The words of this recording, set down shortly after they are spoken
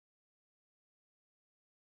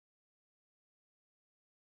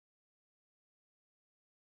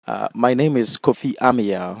My name is Kofi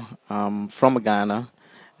Ameyaw. I'm from Ghana,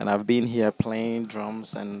 and I've been here playing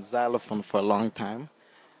drums and xylophone for a long time.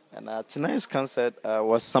 And tonight's concert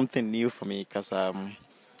was something new for me because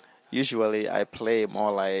usually I play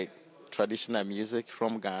more like traditional music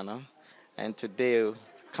from Ghana, and today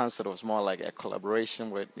concert was more like a collaboration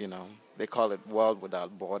with they call it World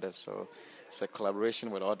Without Borders, so it's a collaboration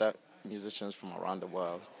with other musicians from around the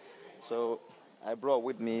world. So I brought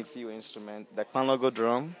with me a few instruments: the Kwanlogo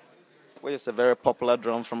drum, which is a very popular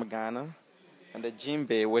drum from Ghana, and the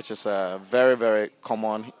djembe, which is very, very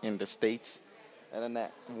common in the States. And then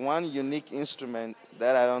one unique instrument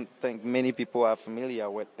that I don't think many people are familiar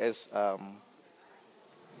with is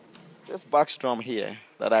this box drum here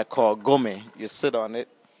that I call gome. You sit on it,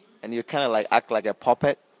 and you kind of like act like a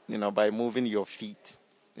puppet, by moving your feet,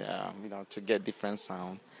 to get different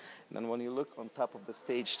sound. And then when you look on top of the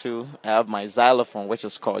stage too, I have my xylophone, which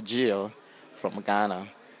is called Jill from Ghana.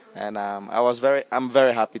 And I'm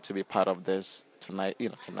very happy to be part of this tonight,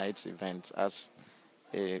 tonight's event, as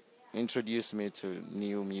it introduced me to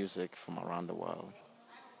new music from around the world.